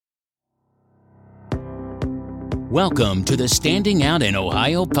Welcome to the Standing Out in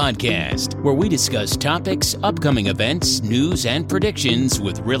Ohio podcast, where we discuss topics, upcoming events, news, and predictions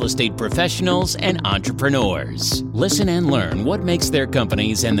with real estate professionals and entrepreneurs. Listen and learn what makes their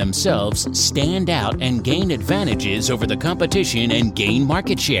companies and themselves stand out and gain advantages over the competition and gain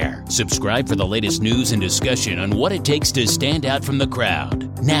market share. Subscribe for the latest news and discussion on what it takes to stand out from the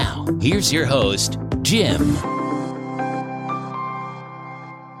crowd. Now, here's your host, Jim.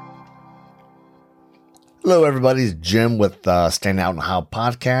 Hello, everybody. It's Jim with Stand Out in Ohio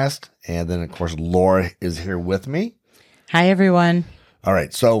podcast. And then, of course, Laura is here with me. Hi, everyone. All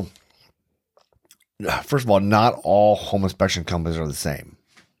right. So, first of all, not all home inspection companies are the same.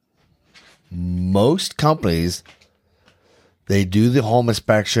 Most companies, they do the home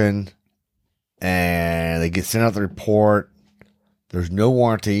inspection and they get sent out the report. There's no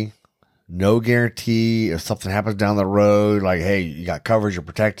warranty, no guarantee. If something happens down the road, like, hey, you got coverage, you're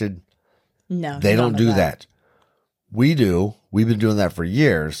protected. No, they don't do that. We do. We've been doing that for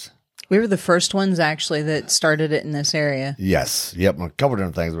years. We were the first ones actually that started it in this area. Yes. Yep. A couple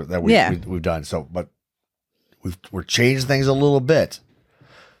different things that we've done. So, but we're changing things a little bit.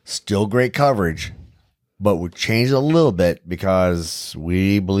 Still great coverage, but we changed it a little bit because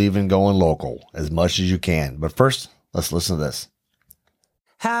we believe in going local as much as you can. But first, let's listen to this.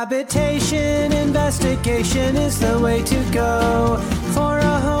 Habitation investigation is the way to go for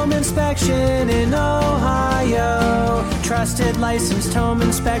a home inspection in Ohio. Trusted licensed home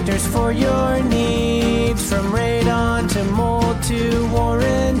inspectors for your needs, from radon to mold to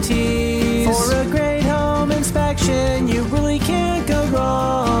warranties. For a great home inspection, you really can't go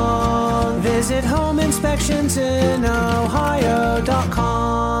wrong. Visit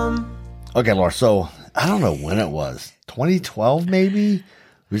homeinspectionsinohio.com. Okay, Laura. So I don't know when it was, 2012 maybe.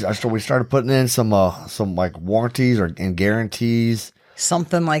 We started putting in some like warranties and guarantees.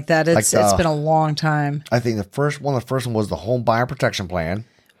 Something like that. It's been a long time. I think the first one was the home buyer protection plan.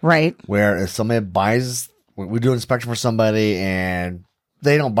 Right. Where if somebody buys, we do an inspection for somebody and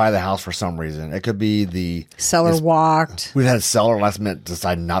they don't buy the house for some reason. It could be the seller walked. We've had a seller last minute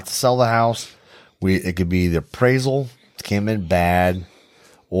decide not to sell the house. It could be the appraisal came in bad,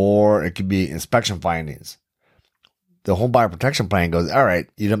 or it could be inspection findings. The home buyer protection plan goes, all right,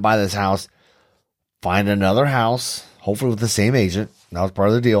 you didn't buy this house, find another house, hopefully with the same agent. That was part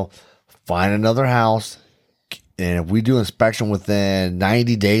of the deal. Find another house. And if we do inspection within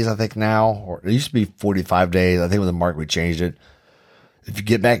 90 days, I think now, or it used to be 45 days. I think with the market, we changed it. If you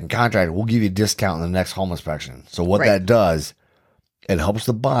get back in contract, we'll give you a discount in the next home inspection. So what that does, it helps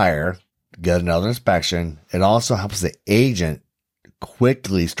the buyer get another inspection. It also helps the agent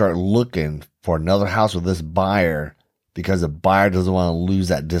quickly start looking for another house with this buyer, because the buyer doesn't want to lose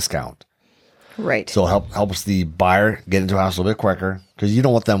that discount. Right. So helps the buyer get into a house a little bit quicker, because you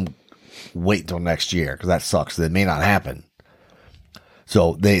don't want them wait until next year, because that sucks. It may not happen.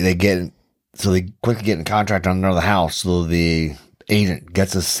 So they quickly get in contract on another house, so the agent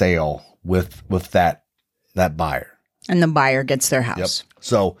gets a sale with that buyer. And the buyer gets their house. Yep.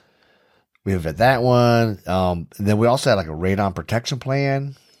 So we have that one. And then we also had like a radon protection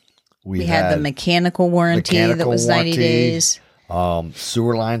plan. We had the mechanical warranty that was 90 days.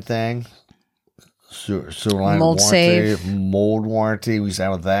 Sewer line thing. Sewer line mold warranty. save. Mold warranty. We used to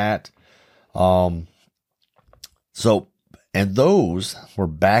have that. And those were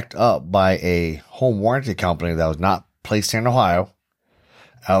backed up by a home warranty company that was not placed here in Ohio,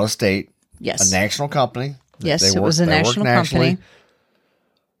 out of state. Yes. A national company. Yes, it was a national company.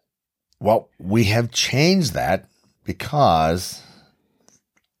 Well, we have changed that because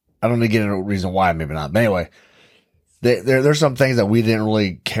I don't need to get into a reason why, maybe not. But anyway, there's some things that we didn't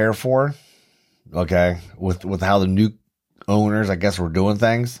really care for, okay, with how the new owners, I guess, were doing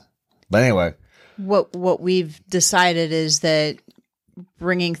things. But anyway. What we've decided is that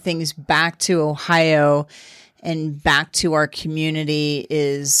bringing things back to Ohio and back to our community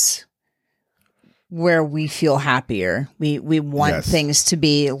is where we feel happier. We want things to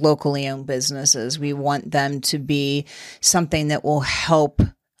be locally owned businesses. We want them to be something that will help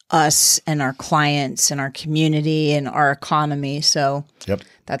us and our clients and our community and our economy. So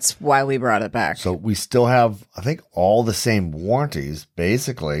that's why we brought it back. So we still have, I think, all the same warranties,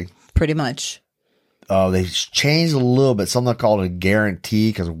 basically. Pretty much. They changed a little bit, something called a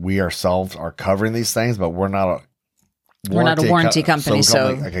guarantee, because we ourselves are covering these things, but we're not a warranty company.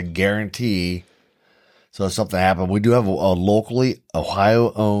 So like a guarantee. So if something happened, we do have a locally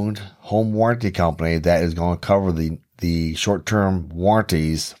Ohio-owned home warranty company that is going to cover the short-term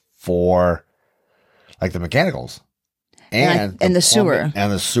warranties for like the mechanicals and the sewer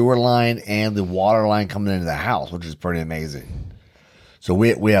and the sewer line and the water line coming into the house, which is pretty amazing. So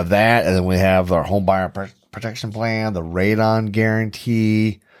we have that, and then we have our home buyer protection plan, the radon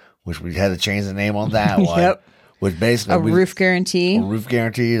guarantee, which we had to change the name on that one. Yep. Which basically A roof guarantee. a roof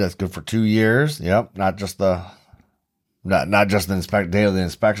guarantee that's good for 2 years. Yep, not just the daily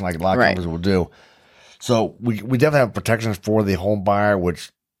inspection like a lot of Right. companies will do. So we definitely have protections for the home buyer,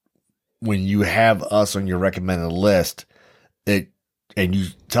 which when you have us on your recommended list, and you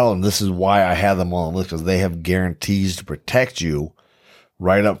tell them this is why I have them on the list, because they have guarantees to protect you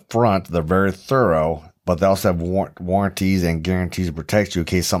right up front. They're very thorough, but they also have warranties and guarantees to protect you in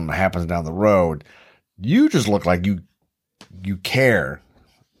case something happens down the road. You just look like you care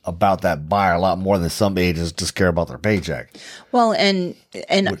about that buyer a lot more than some agents just care about their paycheck. Well, and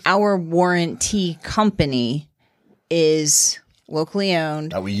our warranty company is locally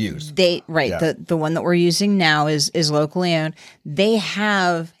owned. That we use. The one that we're using now is locally owned. They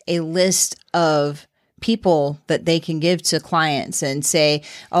have a list of people that they can give to clients and say,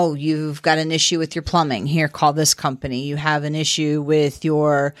 oh, you've got an issue with your plumbing. Here, call this company. You have an issue with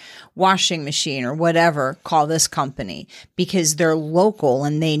your washing machine or whatever, call this company, because they're local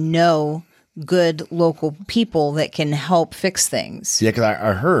and they know good local people that can help fix things. Yeah, because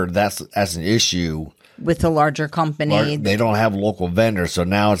I heard that's an issue. With a larger company. They don't have local vendors, so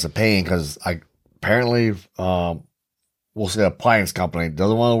now it's a pain because apparently we'll say an appliance company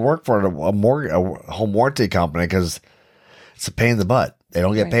doesn't want to work for a home warranty company because it's a pain in the butt. They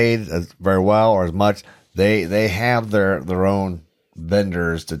don't get paid very well or as much. They have their own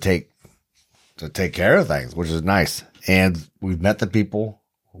vendors to take care of things, which is nice. And we've met the people.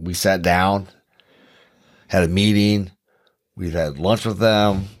 We sat down, had a meeting. We've had lunch with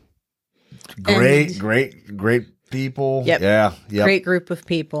them. Great people. Yep. Yeah. Yep. Great group of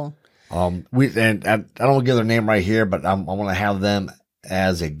people. I don't want to give their name right here, but I want to have them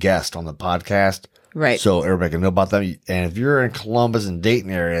as a guest on the podcast. Right. So everybody can know about them. And if you're in Columbus and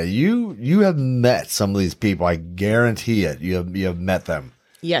Dayton area, you have met some of these people. I guarantee it. You have met them.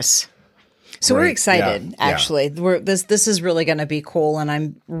 Yes. So we're Great. excited, Yeah. actually. This is really going to be cool, and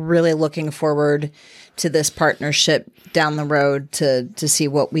I'm really looking forward to this partnership down the road to see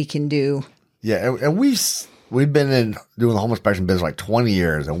what we can do. Yeah, and we've been in doing the home inspection business like 20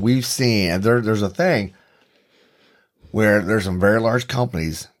 years, and we've seen, and there's a thing where there's some very large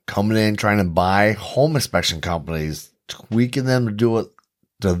companies coming in trying to buy home inspection companies, tweaking them to do it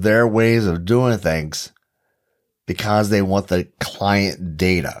to their ways of doing things because they want the client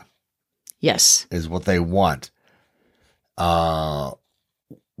data. Yes. Is what they want.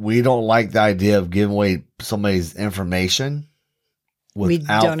 We don't like the idea of giving away somebody's information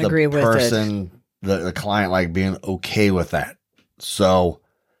without don't agree with it. The client, like being okay with that. So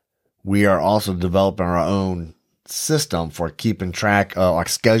we are also developing our own system for keeping track of like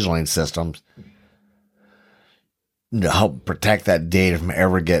scheduling systems to help protect that data from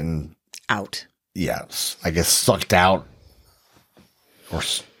ever getting out. Yeah, I guess sucked out or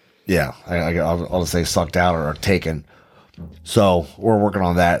yeah, I'll just say sucked out or taken. So we're working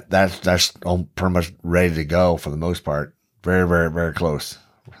on that. That's pretty much ready to go for the most part. Very, very, very close.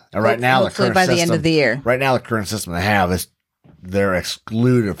 And right now, hopefully by the end of the year. Right now, the current system they have is they're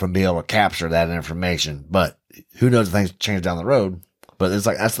excluded from being able to capture that information. But who knows if things change down the road? But it's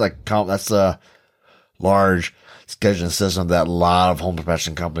that's a large scheduling system that a lot of home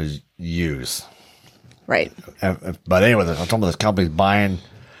inspection companies use. Right. But anyway, I'm talking about this company's buying.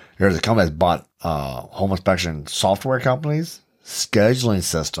 There's a company that's bought home inspection software companies, scheduling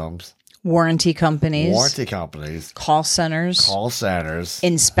systems, warranty companies, call centers,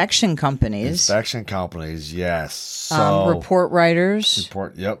 inspection companies, yes. So report writers,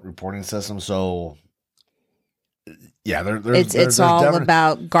 reporting systems. So yeah, it's all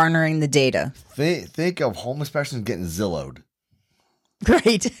about garnering the data. Think of home inspections getting Zillowed.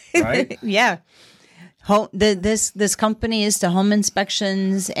 Right. Yeah. This company is to home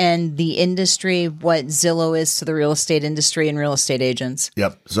inspections and the industry what Zillow is to the real estate industry and real estate agents.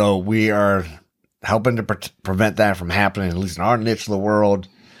 Yep. So we are helping to prevent that from happening, at least in our niche of the world.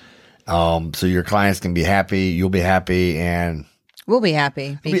 So your clients can be happy, you'll be happy, and we'll be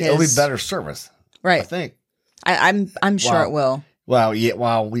happy because it'll be better service. Right. I think. I'm sure it will. Well, yeah.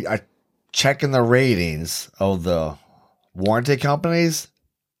 While we are checking the ratings of the warranty companies,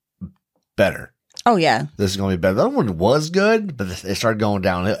 better. Oh, yeah. This is going to be better. The other one was good, but it started going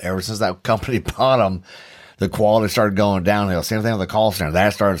downhill. Ever since that company bought them, the quality started going downhill. Same thing with the call center.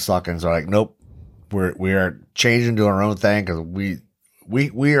 That started sucking. So like, nope, we are changing, doing our own thing because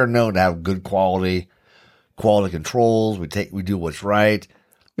we are known to have good quality controls. We do what's right.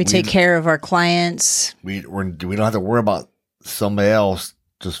 We take care of our clients. We don't have to worry about somebody else.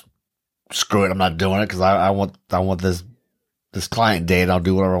 Just screw it. I'm not doing it because I want this client data. I'll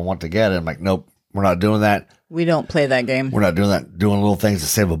do whatever I want to get it. I'm like, nope. We're not doing that. We don't play that game. We're not doing that, doing little things to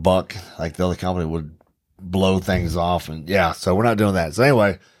save a buck like the other company would blow things off. And yeah, so we're not doing that. So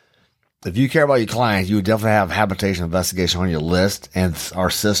anyway, if you care about your clients, you would definitely have habitation investigation on your list, and our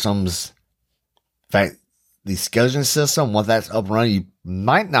systems. In fact, the scheduling system, once that's up and running, you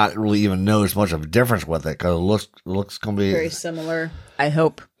might not really even notice much of a difference with it because it looks going to be very similar, I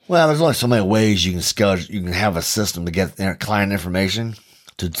hope. Well, there's only so many ways you can schedule. You can have a system to get client information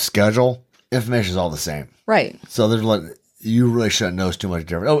to schedule. Information is all the same. Right. So you really shouldn't notice too much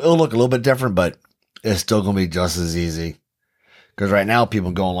different. It'll look a little bit different, but it's still going to be just as easy. Because right now,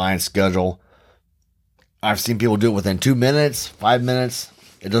 people go online and schedule. I've seen people do it within 2 minutes, 5 minutes.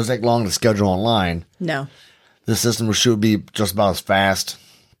 It doesn't take long to schedule online. No. The system should be just about as fast.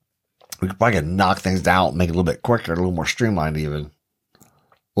 We could probably knock things out, make it a little bit quicker, a little more streamlined even.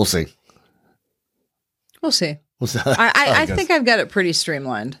 We'll see. We'll see. We'll see. I think I've got it pretty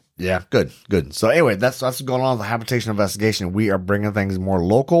streamlined. Yeah, good. So anyway, that's what's going on with the habitation investigation. We are bringing things more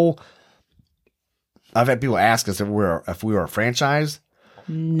local. I've had people ask us if we were a franchise.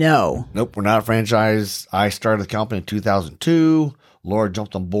 No. Nope, we're not a franchise. I started the company in 2002. Laura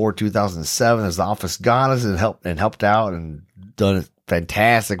jumped on board 2007 as the office got us and helped out and done it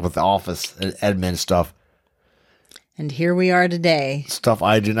fantastic with the office admin stuff. And here we are today. Stuff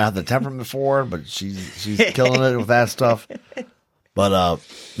I did not have the temperament for, but she's killing it with that stuff. But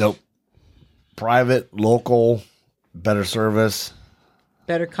nope. Private, local, better service.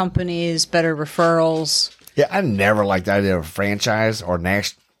 Better companies, better referrals. Yeah, I never liked the idea of a franchise or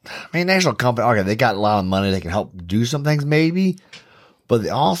national company. Okay, they got a lot of money. They can help do some things maybe. But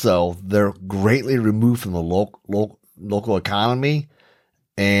they're greatly removed from the local economy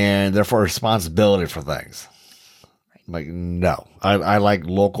and therefore responsibility for things. Like, no, I like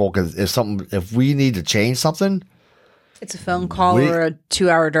local because if we need to change something, it's a phone call or a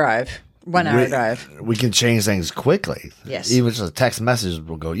 2-hour drive, 1 hour drive. We can change things quickly. Yes. Even just a text message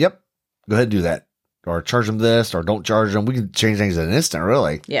will go, yep, go ahead and do that. Or charge them this or don't charge them. We can change things in an instant,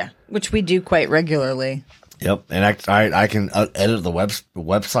 really. Yeah, which we do quite regularly. Yep. And I can edit the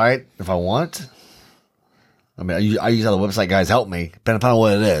website if I want. I mean, I use how the website guys help me, depending upon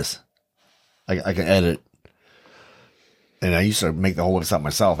what it is. I can edit. And I used to make the whole website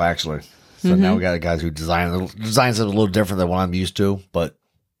myself, actually. So now we got guys who designs it a little different than what I'm used to, but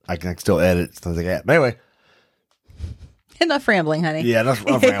I can still edit things like that. But anyway. Enough rambling, honey. Yeah, enough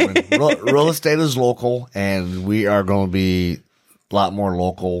rambling. Real estate is local, and we are going to be a lot more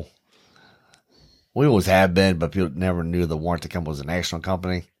local. We always have been, but people never knew the warranty company was a national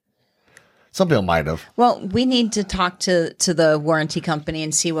company. Some people might have. Well, we need to talk to the warranty company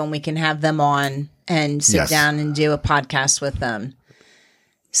and see when we can have them on and sit down and do a podcast with them.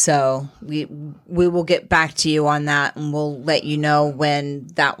 So we will get back to you on that, and we'll let you know when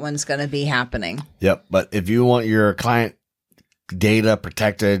that one's going to be happening. Yep. But if you want your client data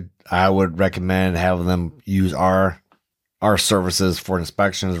protected, I would recommend having them use our services for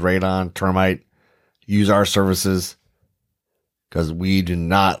inspections, radon, termite. Use our services because we do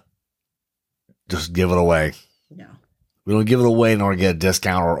not just give it away. No. We don't give it away in order to get a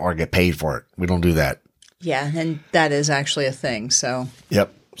discount or get paid for it. We don't do that. Yeah, and that is actually a thing. So.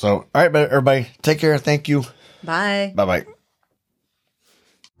 Yep. So, all right, everybody, take care. Thank you. Bye. Bye-bye.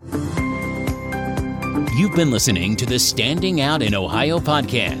 You've been listening to the Standing Out in Ohio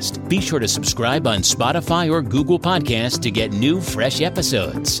podcast. Be sure to subscribe on Spotify or Google Podcasts to get new, fresh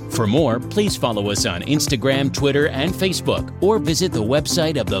episodes. For more, please follow us on Instagram, Twitter, and Facebook, or visit the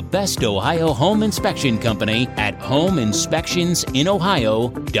website of the best Ohio home inspection company at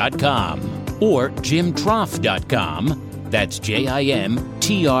homeinspectionsinohio.com or jimtroth.com. That's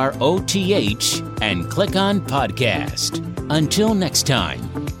JIMTROTH, and click on podcast. Until next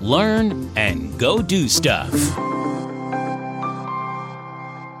time, learn and go do stuff.